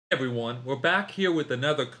Everyone, we're back here with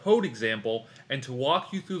another code example and to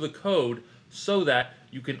walk you through the code so that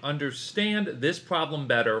you can understand this problem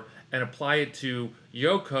better and apply it to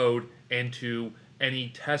your code and to any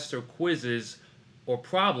tests or quizzes or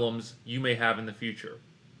problems you may have in the future.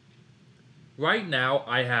 Right now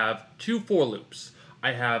I have two for loops.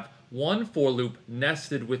 I have one for loop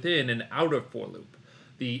nested within an outer for loop.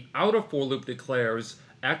 The outer for loop declares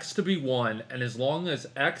x to be 1, and as long as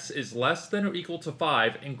x is less than or equal to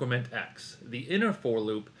 5, increment x. The inner for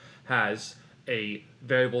loop has a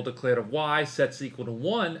variable declared of y sets equal to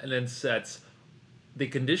 1 and then sets the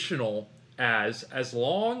conditional as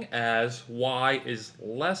long as y is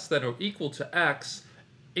less than or equal to x,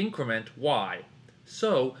 increment y.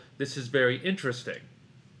 So this is very interesting.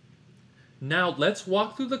 Now let's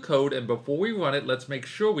walk through the code, and before we run it, let's make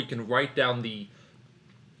sure we can write down the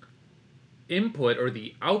input, or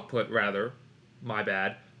the output rather, my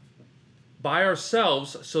bad, by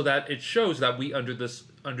ourselves so that it shows that we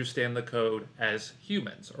understand the code as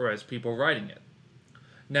humans, or as people writing it.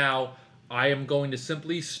 Now, I am going to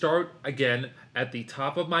simply start again at the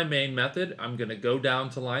top of my main method. I'm going to go down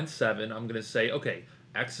to line 7. I'm going to say, okay,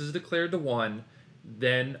 x is declared to 1.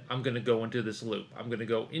 Then I'm going to go into this loop. I'm going to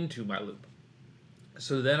go into my loop.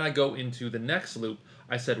 So then I go into the next loop.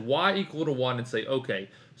 I said y equal to 1 and say, okay,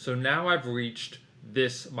 so now I've reached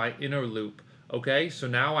this, my inner loop. Okay, so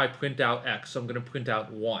now I print out x. So I'm going to print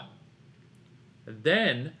out 1.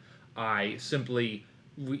 Then I simply,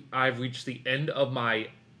 I've reached the end of my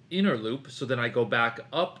inner loop, so then I go back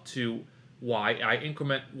up to y, I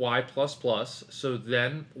increment y plus plus, so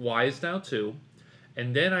then y is now 2,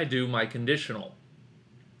 and then I do my conditional.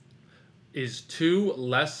 Is 2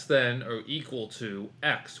 less than or equal to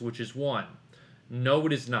x, which is 1? No,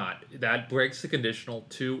 it is not. That breaks the conditional.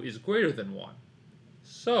 2 is greater than 1.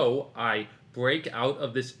 So I break out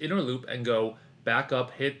of this inner loop and go back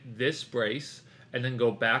up, hit this brace, and then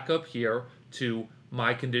go back up here to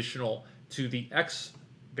my conditional, to the x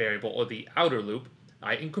variable, or the outer loop.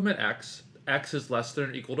 I increment x. X is less than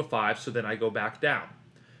or equal to 5, so then I go back down.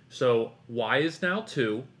 So y is now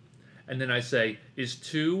 2, and then I say, is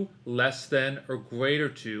 2 less than or greater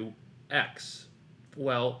to x?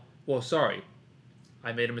 Well, sorry,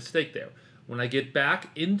 I made a mistake there. When I get back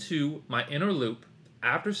into my inner loop,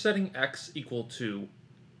 after setting x equal to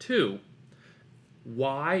 2,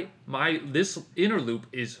 this inner loop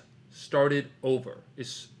is started over,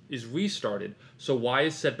 is restarted, so y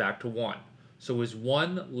is set back to 1. So is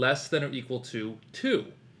 1 less than or equal to 2?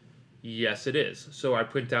 Yes, it is. So I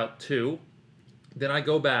print out 2, then I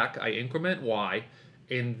go back, I increment y,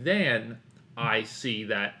 and then I see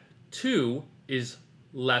that 2 is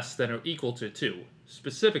less than or equal to 2.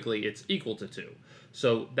 Specifically, it's equal to 2.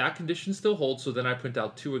 So that condition still holds, so then I print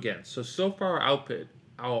out 2 again. So far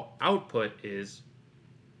our output is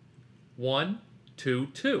 1, 2,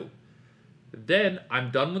 2. Then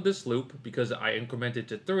I'm done with this loop because I incremented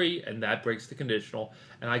to 3, and that breaks the conditional,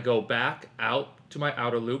 and I go back out to my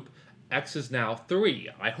outer loop. X is now 3.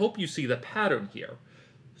 I hope you see the pattern here.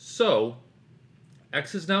 So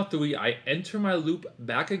x is now 3. I enter my loop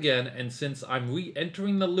back again, and since I'm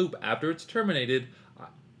re-entering the loop after it's terminated,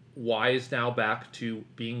 y is now back to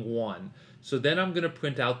being 1. So then I'm going to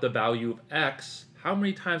print out the value of x. How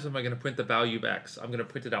many times am I going to print the value of x? I'm going to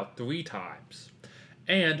print it out 3 times.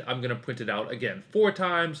 And I'm going to print it out again 4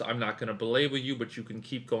 times. I'm not going to belabor you, but you can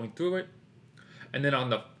keep going through it. And then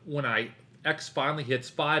when x finally hits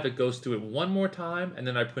 5, it goes through it one more time, and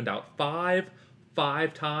then I print out 5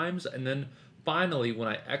 times, and then finally when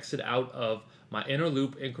I exit out of my inner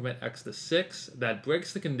loop, increment x to 6, that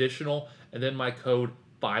breaks the conditional, and then my code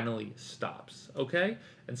finally stops. Okay?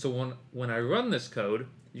 And so when I run this code,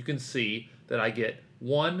 you can see that I get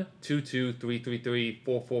 1, 2, 2, 3, 3, 3,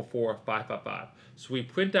 4, 4, 4, 5, 5, 5. So we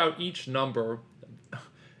print out each number,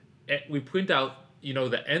 we print out,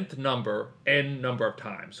 the nth number n number of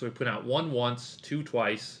times. So we print out 1 once, 2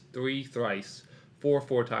 twice, 3 thrice, 4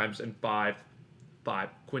 4 times, and 5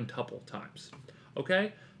 quintuple times.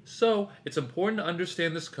 Okay? So it's important to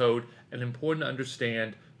understand this code, and important to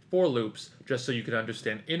understand for loops, just so you can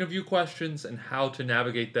understand interview questions and how to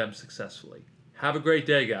navigate them successfully. Have a great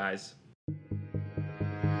day, guys.